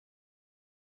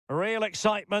Real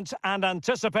excitement and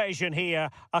anticipation here.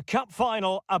 A cup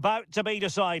final about to be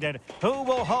decided. Who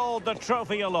will hold the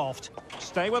trophy aloft?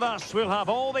 Stay with us. We'll have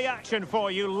all the action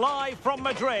for you live from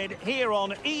Madrid here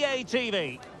on EA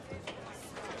TV.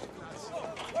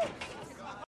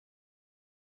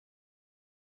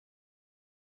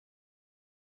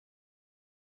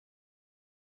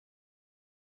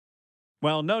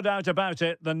 Well, no doubt about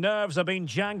it, the nerves have been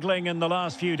jangling in the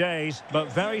last few days,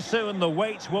 but very soon the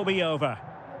wait will be over.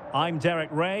 I'm Derek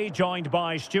Ray, joined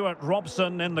by Stuart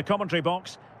Robson in the commentary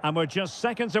box, and we're just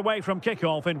seconds away from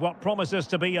kickoff in what promises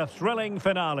to be a thrilling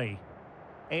finale.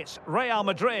 It's Real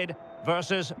Madrid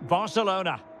versus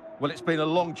Barcelona. Well, it's been a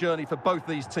long journey for both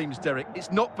these teams, Derek. It's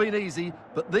not been easy,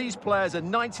 but these players are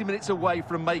 90 minutes away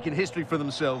from making history for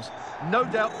themselves. No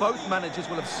doubt both managers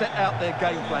will have set out their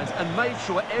game plans and made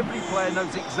sure every player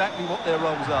knows exactly what their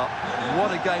roles are.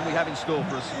 What a game we have in store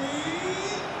for us.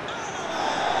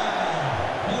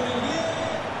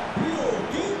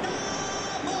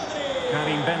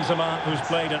 Karim Benzema, who's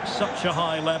played at such a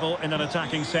high level in an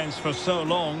attacking sense for so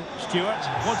long. Stuart,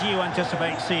 what do you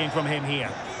anticipate seeing from him here?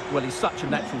 Well, he's such a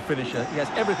natural finisher. He has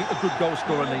everything a good goal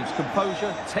scorer needs.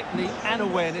 Composure, technique and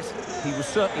awareness. He will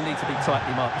certainly need to be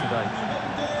tightly marked today.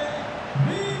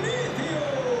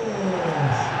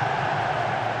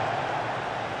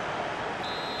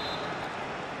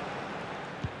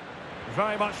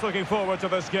 Very much looking forward to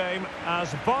this game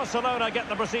as Barcelona get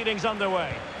the proceedings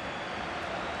underway.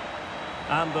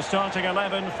 And the starting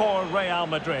 11 for Real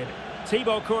Madrid.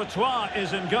 Thibaut Courtois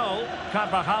is in goal.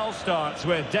 Carvajal starts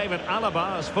with David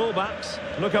Alaba as fullbacks.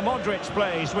 Luka Modric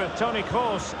plays with Toni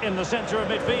Kroos in the centre of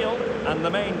midfield. And the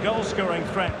main goal-scoring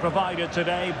threat provided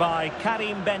today by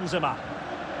Karim Benzema.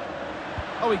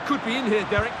 Oh, he could be in here,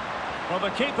 Derek. Well,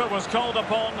 the keeper was called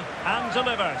upon and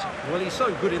delivered. Well, he's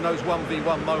so good in those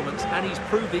 1v1 moments, and he's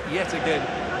proved it yet again.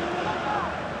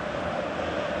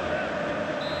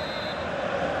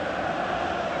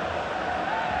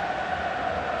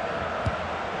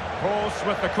 Kroos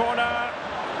with the corner.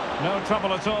 No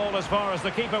trouble at all as far as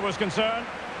the keeper was concerned.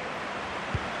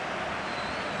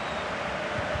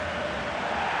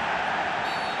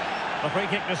 The free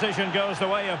kick decision goes the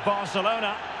way of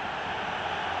Barcelona.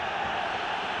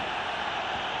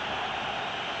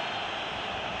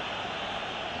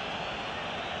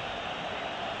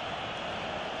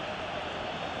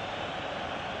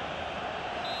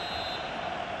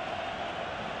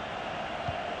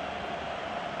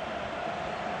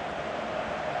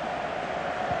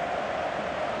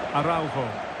 Araujo.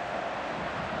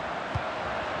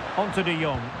 On to De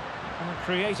Jong. A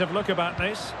creative look about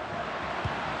this.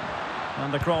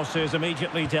 And the cross is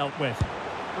immediately dealt with.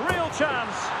 Real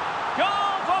chance.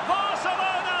 Goal for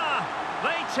Barcelona!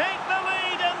 They take the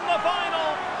lead in the final.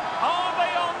 Are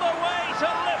they on the way to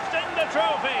lifting the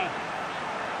trophy?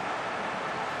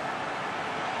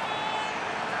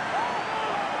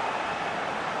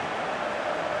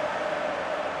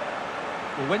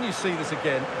 Well, when you see this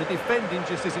again, the defending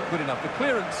just isn't good enough. The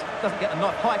clearance doesn't get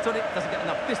enough height on it, doesn't get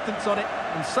enough distance on it,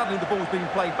 and suddenly the ball's being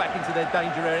played back into their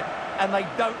danger area, and they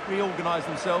don't reorganise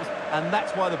themselves, and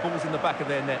that's why the ball's in the back of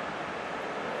their net.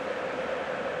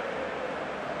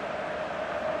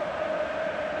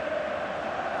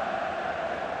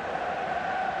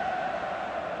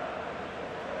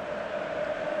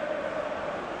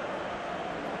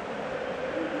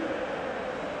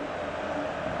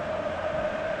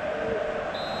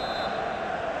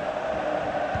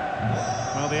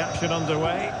 Well, the action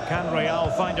underway. Can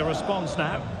Real find a response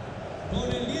now?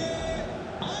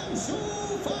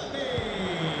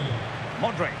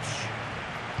 Modric.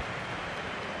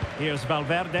 Here's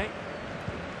Valverde.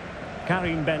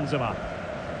 Karim Benzema.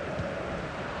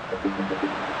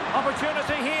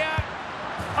 Opportunity here.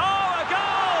 Oh, a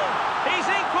goal! He's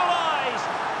equalised!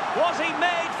 Was he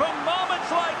made for moments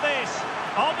like this?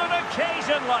 On an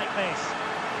occasion like this?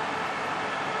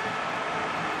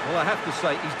 Well, I have to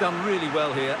say, he's done really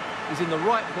well here. He's in the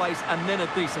right place and then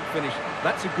a decent finish.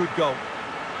 That's a good goal.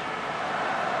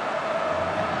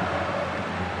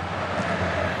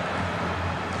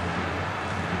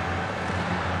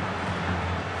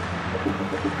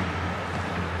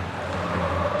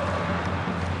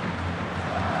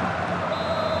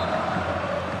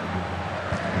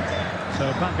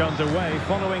 So back underway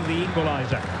following the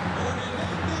equaliser.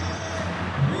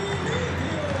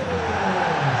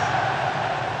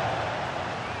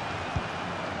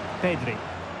 Pedri.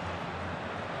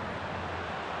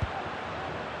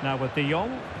 Now with De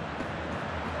Jong.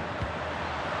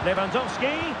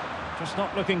 Lewandowski. Just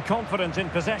not looking confident in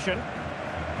possession.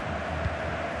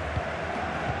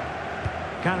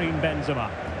 Karim Benzema.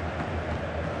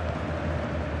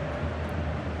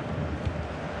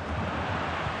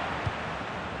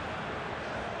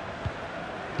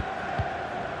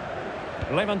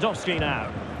 Lewandowski now.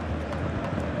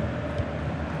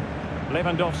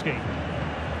 Lewandowski.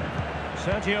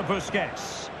 Sergio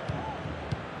Busquets.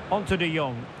 On to De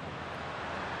Jong.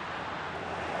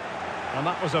 And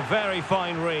that was a very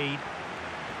fine read.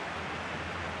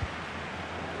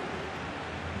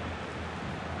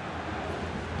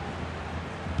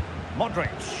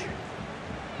 Modric.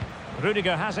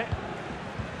 Rudiger has it.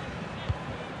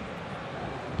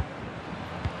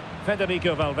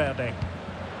 Federico Valverde.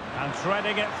 And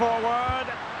threading it forward.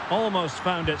 Almost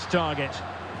found its target,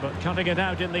 but cutting it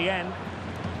out in the end.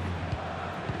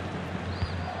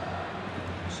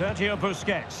 Sergio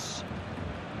Busquets.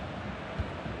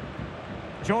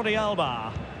 Jordi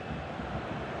Alba.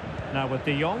 Now with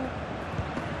De Jong.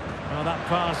 Well, that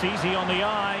pass easy on the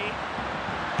eye.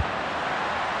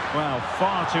 Well,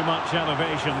 far too much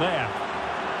elevation there.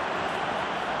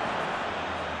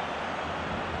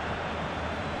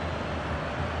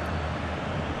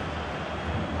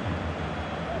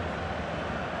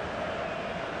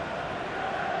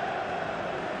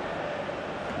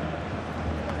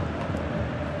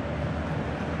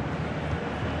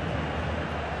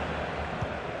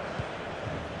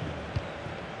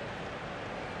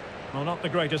 Well, not the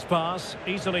greatest pass,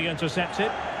 easily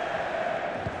intercepted.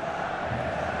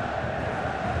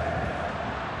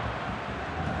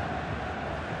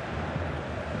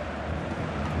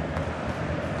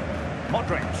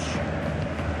 Modric.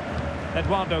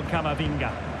 Eduardo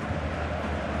Camavinga.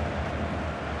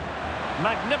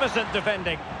 Magnificent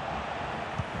defending.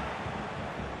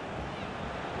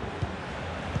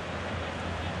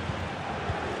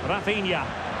 Rafinha.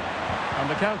 And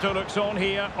the counter looks on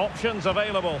here, options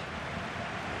available.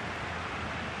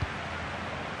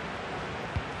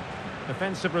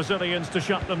 Defensive Brazilians to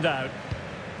shut them down.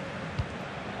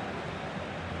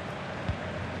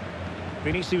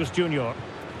 Vinicius Junior.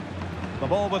 The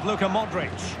ball with Luka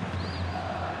Modric.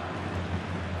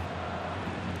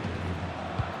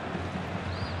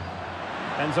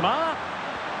 Benzema.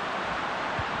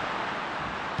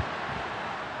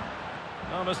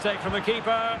 No mistake from the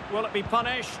keeper. Will it be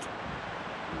punished?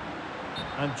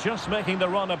 And just making the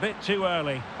run a bit too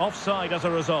early. Offside as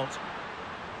a result.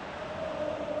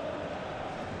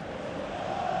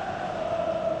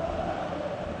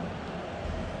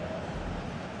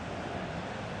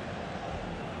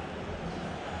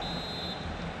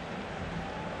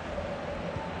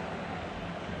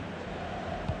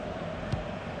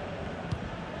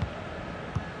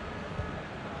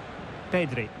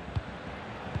 Pedri.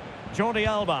 Jordi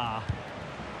Alba.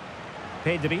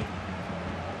 Pedri.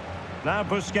 Now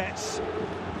Busquets.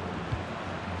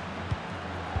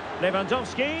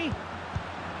 Lewandowski.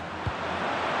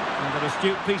 And an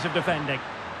astute piece of defending.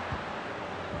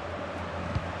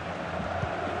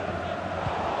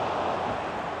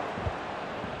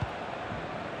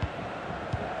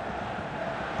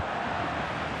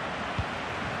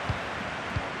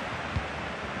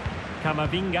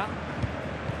 Camavinga.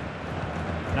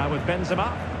 Now with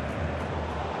Benzema.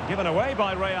 Given away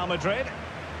by Real Madrid.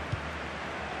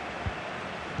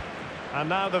 And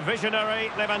now the visionary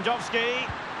Lewandowski.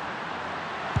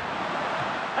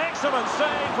 Excellent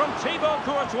save from Thibaut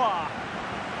Courtois.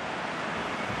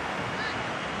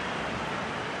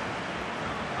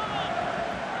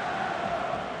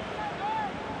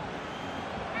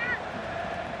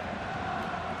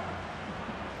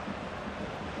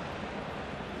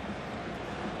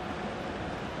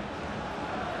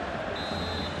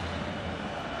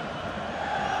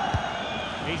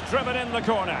 He's driven in the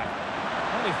corner.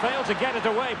 Well, he failed to get it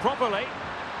away properly.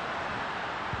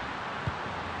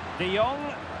 De Jong.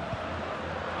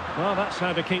 Well, that's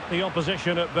how to keep the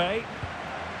opposition at bay.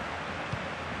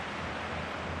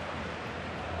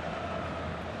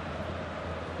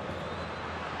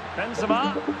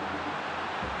 Benzema.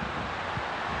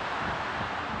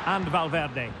 And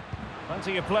Valverde.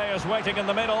 Plenty of players waiting in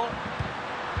the middle.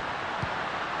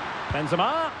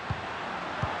 Benzema.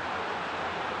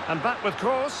 And back with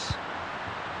Kroos.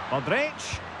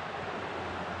 Modric.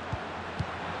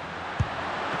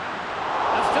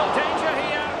 And still danger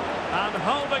here. And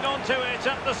holding on to it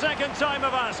at the second time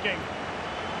of asking.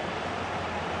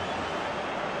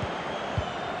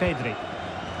 Pedri.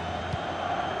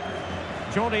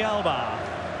 Jordi Alba.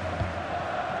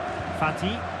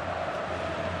 Fati.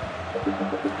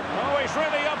 Oh, he's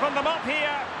really opened them up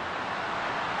here.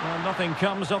 Well, nothing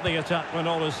comes of the attack when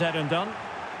all is said and done.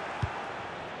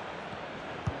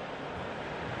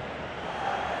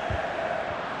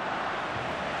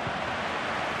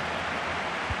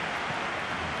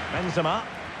 Benzema.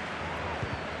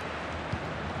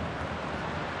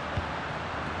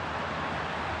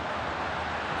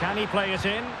 Can he play it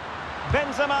in?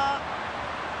 Benzema.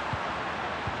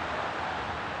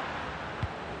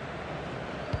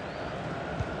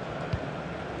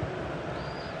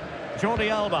 Jordi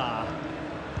Alba.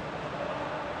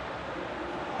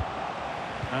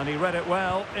 And he read it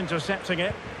well, intercepting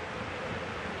it.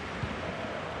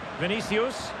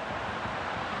 Vinicius.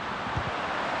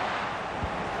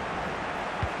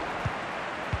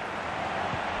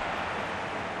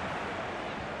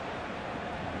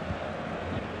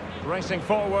 Racing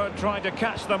forward, trying to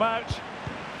catch them out.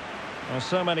 There's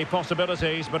so many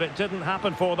possibilities, but it didn't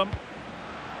happen for them.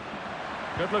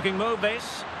 Good-looking move,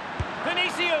 this.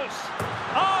 Vinicius!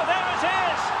 Oh, there it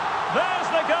is! There's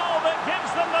the goal that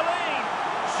gives them the lead.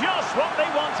 Just what they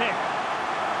wanted.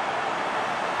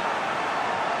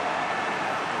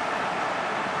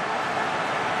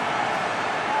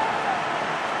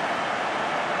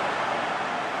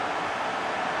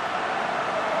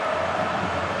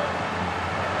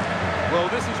 Well,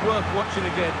 this is worth watching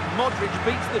again. Modric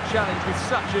beats the challenge with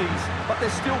such ease, but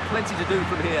there's still plenty to do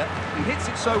from here. He hits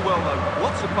it so well, though.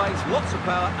 Lots of pace, lots of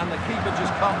power, and the keeper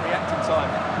just can't react in time.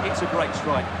 It's a great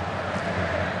strike.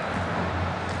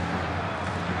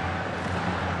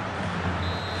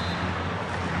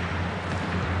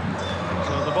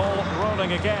 So the ball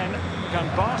rolling again. Can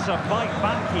Barca fight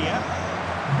back here?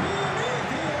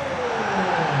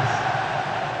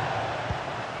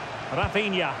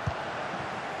 Rafinha.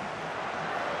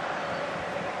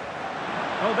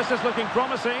 Oh, this is looking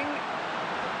promising.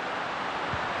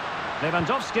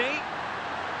 Lewandowski.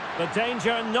 The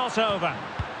danger not over.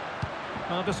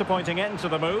 Well, disappointing end to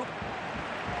the move.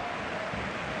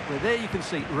 Well, there you can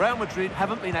see Real Madrid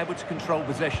haven't been able to control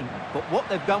possession, but what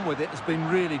they've done with it has been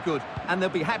really good, and they'll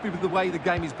be happy with the way the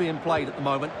game is being played at the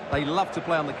moment. They love to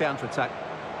play on the counter-attack.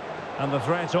 And the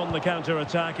threat on the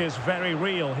counter-attack is very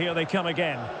real. Here they come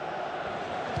again.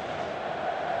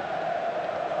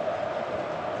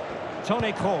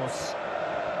 Toni Kroos.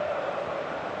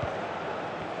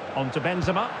 On to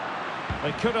Benzema.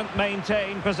 They couldn't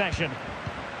maintain possession.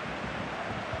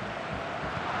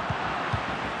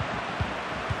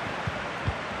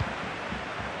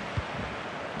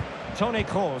 Toni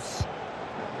Kroos.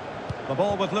 The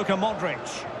ball with Luka Modric.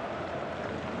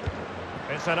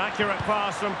 It's an accurate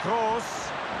pass from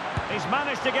Kroos. He's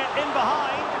managed to get in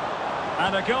behind.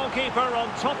 And a goalkeeper on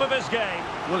top of his game.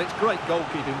 Well, it's great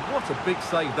goalkeeping. What a big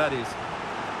save that is.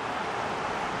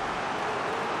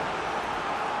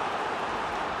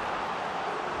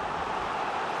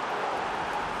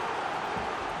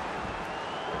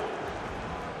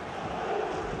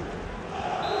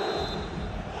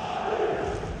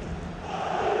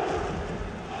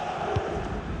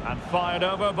 And fired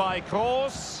over by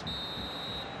Kroos.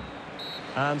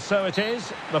 And so it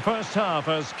is. The first half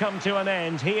has come to an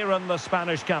end here in the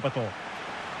Spanish capital.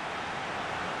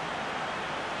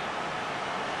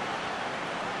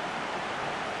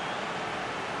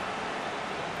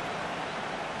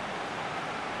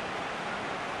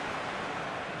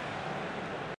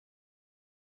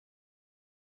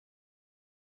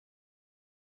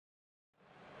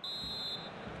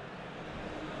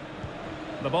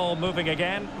 The ball moving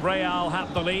again. Real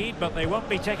have the lead, but they won't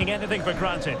be taking anything for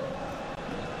granted.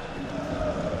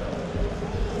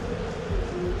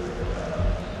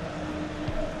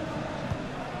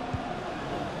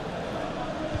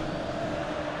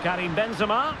 Karim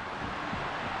Benzema.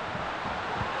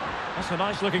 That's a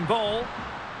nice-looking ball.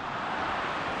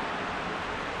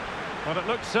 Well, it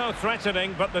looked so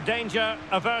threatening, but the danger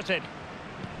averted.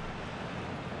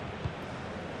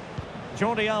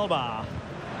 Jordi Alba.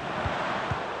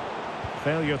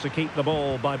 Failure to keep the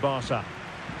ball by Barca.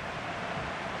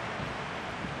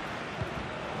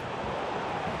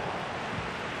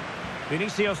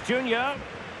 Vinicius Junior.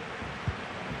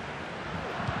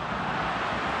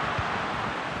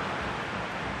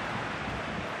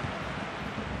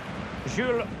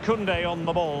 Jules Koundé on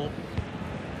the ball.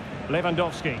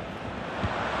 Lewandowski.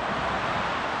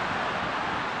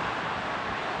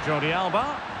 Jordi Alba.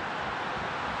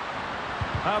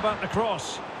 How about the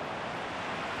cross?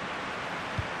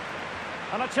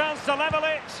 And a chance to level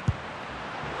it.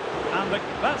 And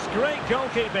that's great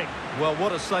goalkeeping. Well,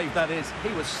 what a save that is.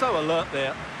 He was so alert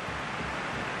there.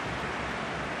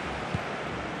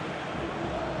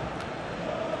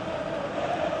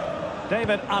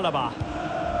 David Alaba.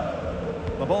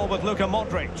 The ball with Luka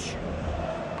Modric.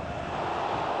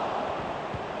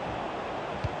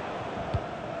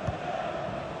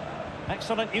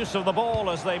 Excellent use of the ball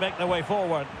as they make their way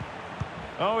forward.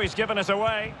 Oh, he's given us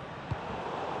away.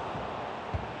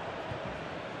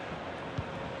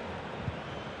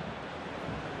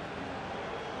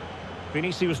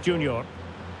 Vinicius Junior.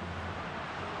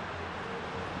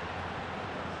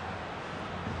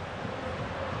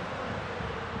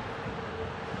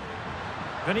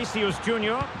 Vinicius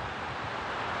Junior.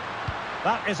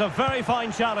 That is a very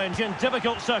fine challenge in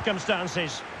difficult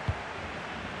circumstances.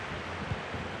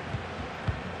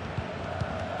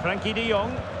 Frankie de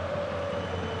Jong.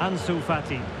 Ansu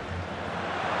Fati.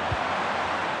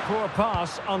 Poor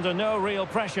pass under no real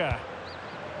pressure.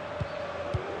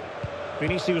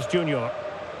 Vinicius Junior.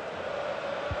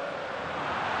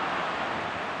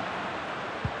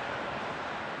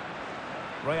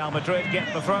 Real Madrid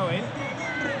get the throw in.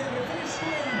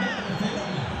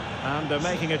 And they're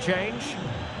making a change.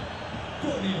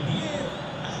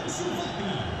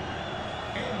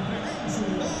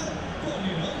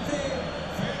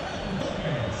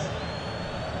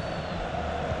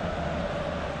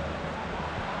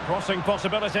 Crossing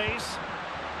possibilities.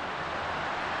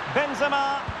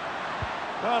 Benzema.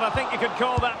 Well, I think you could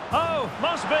call that... Oh,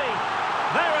 must be.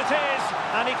 There it is.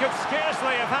 And he could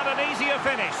scarcely have had an easier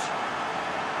finish.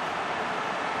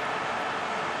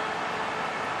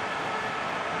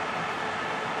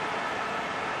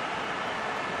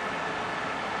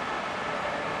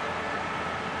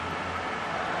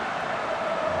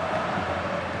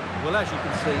 Well, as you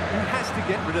can see, he has to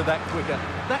get rid of that quicker.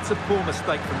 That's a poor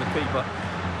mistake from the keeper.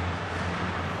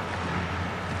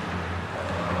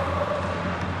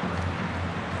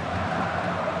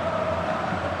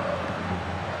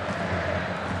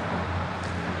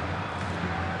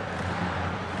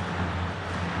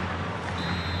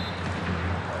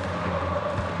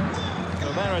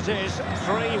 So there it is,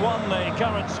 3-1 the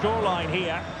current scoreline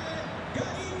here.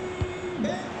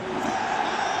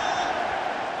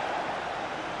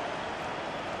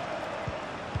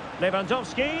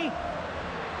 Lewandowski.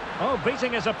 Oh,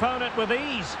 beating his opponent with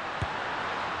ease.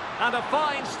 And a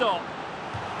fine stop.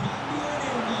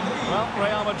 Well,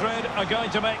 Real Madrid are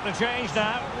going to make the change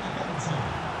now.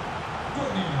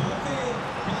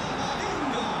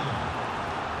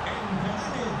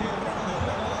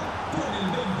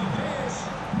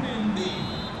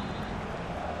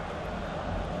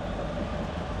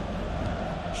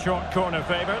 Short corner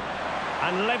favoured.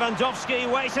 And Lewandowski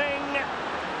waiting.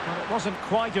 Well, it wasn't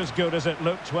quite as good as it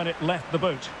looked when it left the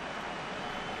boot.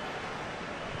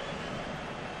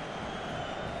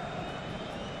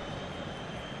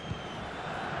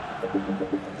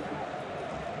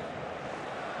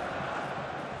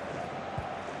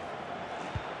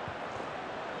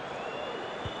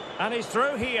 And he's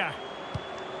through here.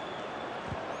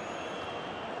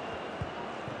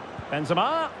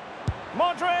 Benzema.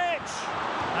 Modric!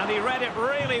 And he read it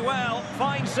really well.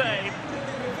 Fine save.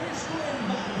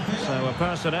 So a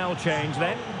personnel change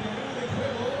then.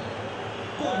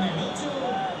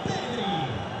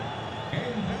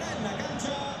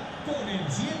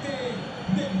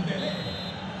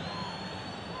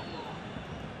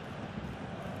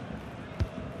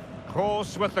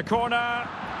 Kroos with the corner.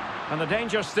 And the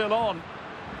danger's still on.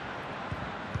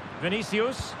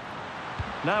 Vinicius.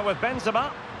 Now with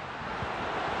Benzema.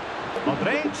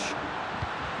 Modric.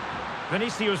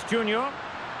 Vinicius Junior.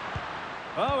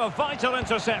 Oh, a vital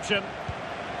interception.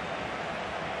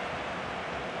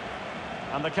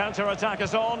 And the counter-attack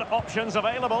is on. Options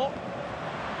available.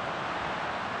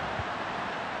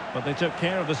 But they took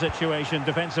care of the situation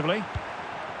defensively.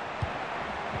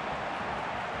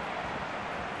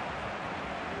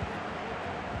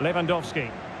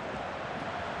 Lewandowski.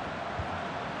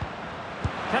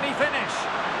 Can he finish?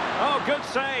 Oh, good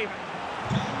save.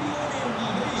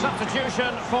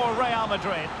 Substitution for Real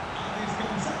Madrid.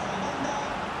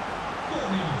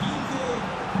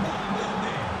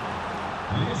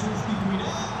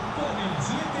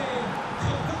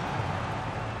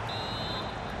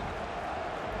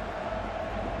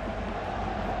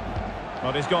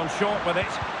 Well, he's gone short with it.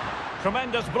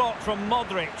 Tremendous block from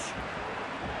Modric.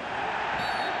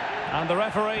 And the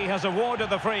referee has awarded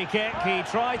the free kick. He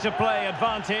tried to play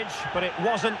advantage, but it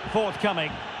wasn't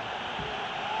forthcoming.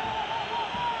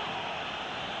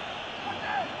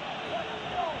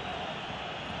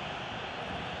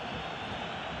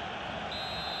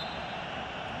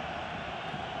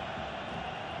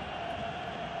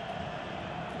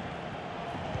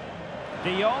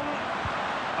 De Jong,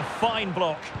 a fine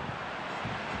block.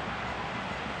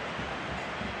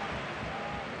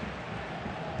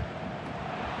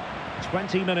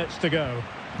 "20 minutes to go.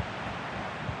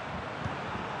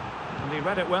 And he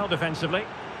read it well defensively.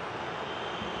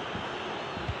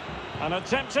 And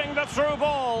attempting the through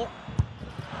ball.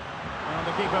 And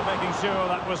the keeper making sure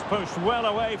that was pushed well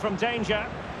away from danger.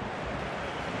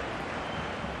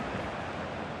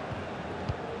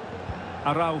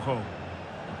 Araujo.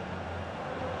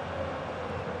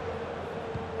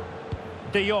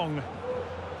 De Jong.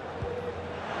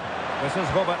 This is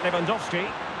Robert Lewandowski.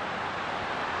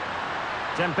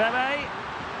 Dembele.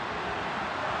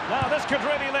 Now this could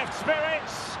really lift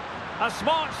spirits. A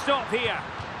smart stop here.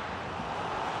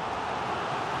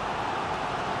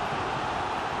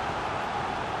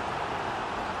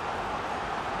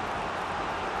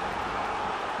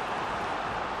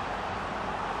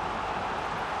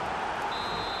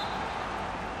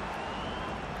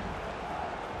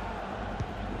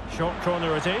 Short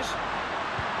corner it is.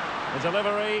 The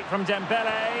delivery from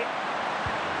Dembele.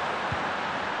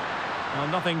 Well,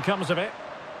 nothing comes of it.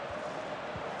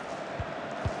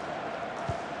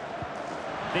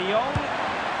 De Jong.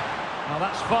 Well,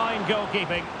 that's fine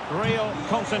goalkeeping. Real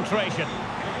concentration.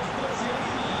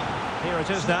 Here it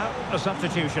is now, a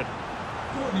substitution.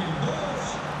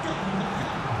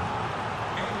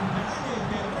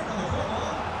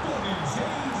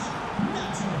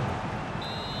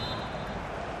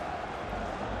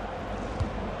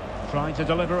 Trying to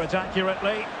deliver it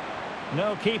accurately.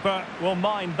 No keeper will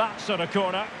mind that sort of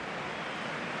corner.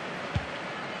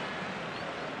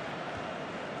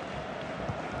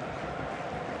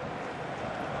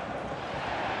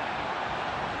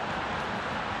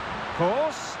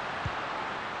 Course.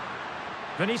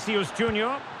 Vinicius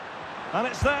Junior. And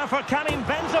it's there for Karim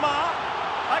Benzema.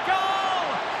 A goal!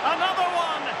 Another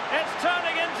one! It's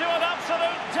turning into an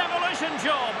absolute demolition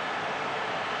job.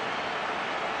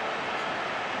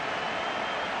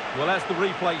 Well, as the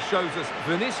replay shows us,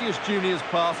 Vinicius Junior's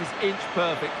pass is inch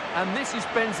perfect, and this is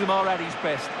Benzema at his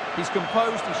best. He's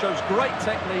composed, he shows great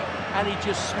technique, and he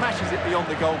just smashes it beyond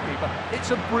the goalkeeper.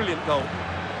 It's a brilliant goal.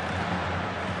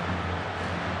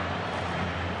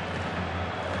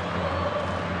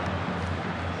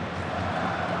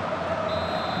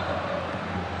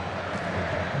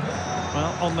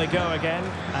 Well, on they go again,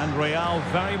 and Real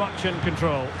very much in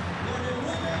control.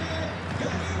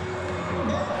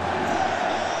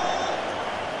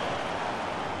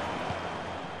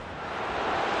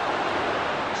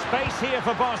 Space here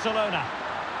for Barcelona.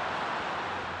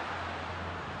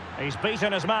 He's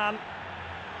beaten his man.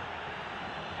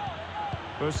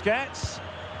 Busquets.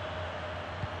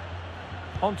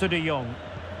 On to De Jong.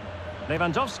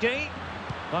 Lewandowski.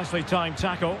 Nicely timed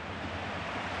tackle.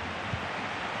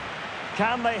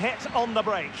 Can they hit on the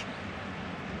break?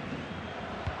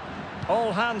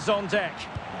 All hands on deck.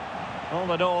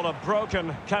 All in all, a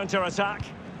broken counter-attack.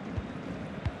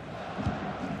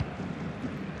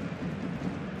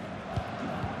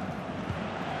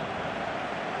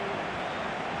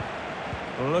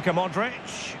 Luka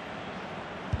Modric.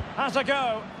 Has a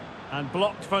go. And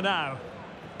blocked for now.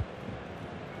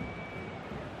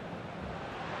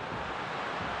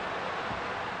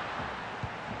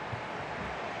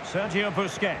 Sergio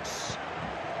Busquets.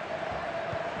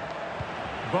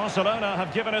 Barcelona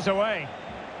have given us away.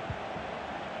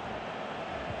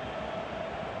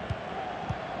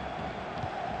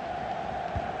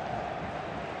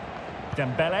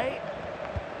 Dembele.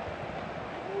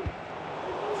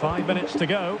 5 minutes to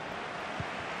go.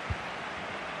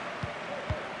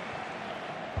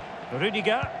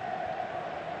 Rudiger.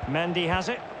 Mendy has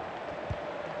it.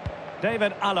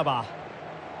 David Alaba.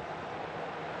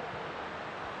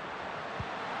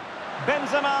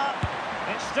 Benzema.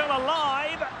 It's still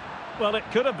alive. Well, it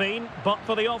could have been, but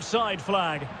for the offside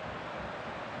flag.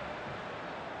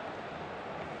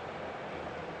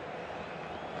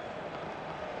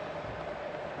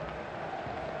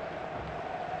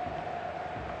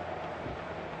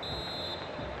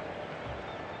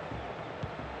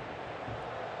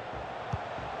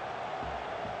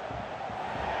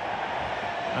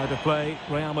 Out of play,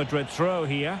 Real Madrid throw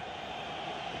here.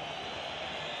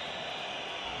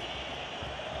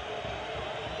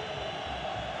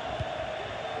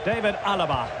 David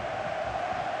Alaba.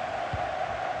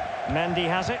 Mendy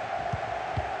has it.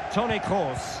 Toni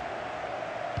Kroos.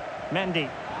 Mendy.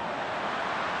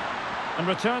 And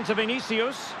return to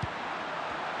Vinicius.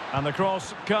 And the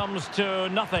cross comes to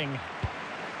nothing.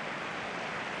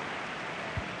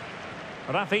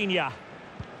 Rafinha.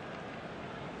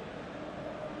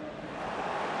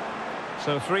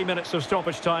 So 3 minutes of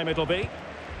stoppage time it'll be.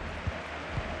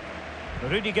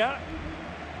 Rudiger.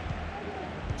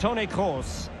 Toni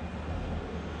Kroos.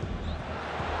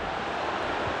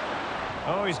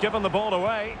 Oh, he's given the ball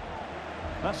away.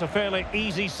 That's a fairly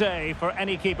easy save for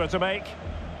any keeper to make.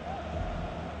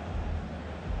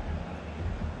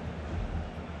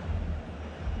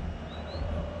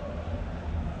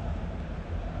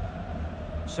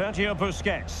 Sergio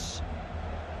Busquets.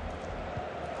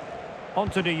 On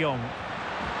to De Jong.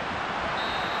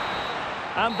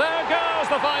 And there goes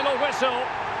the final whistle.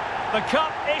 The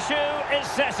cup issue is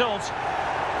settled.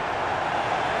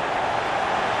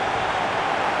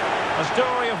 A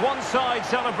story of one side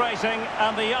celebrating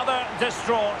and the other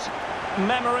distraught.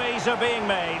 Memories are being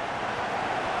made.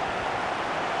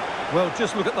 Well,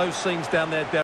 just look at those scenes down there, Derek.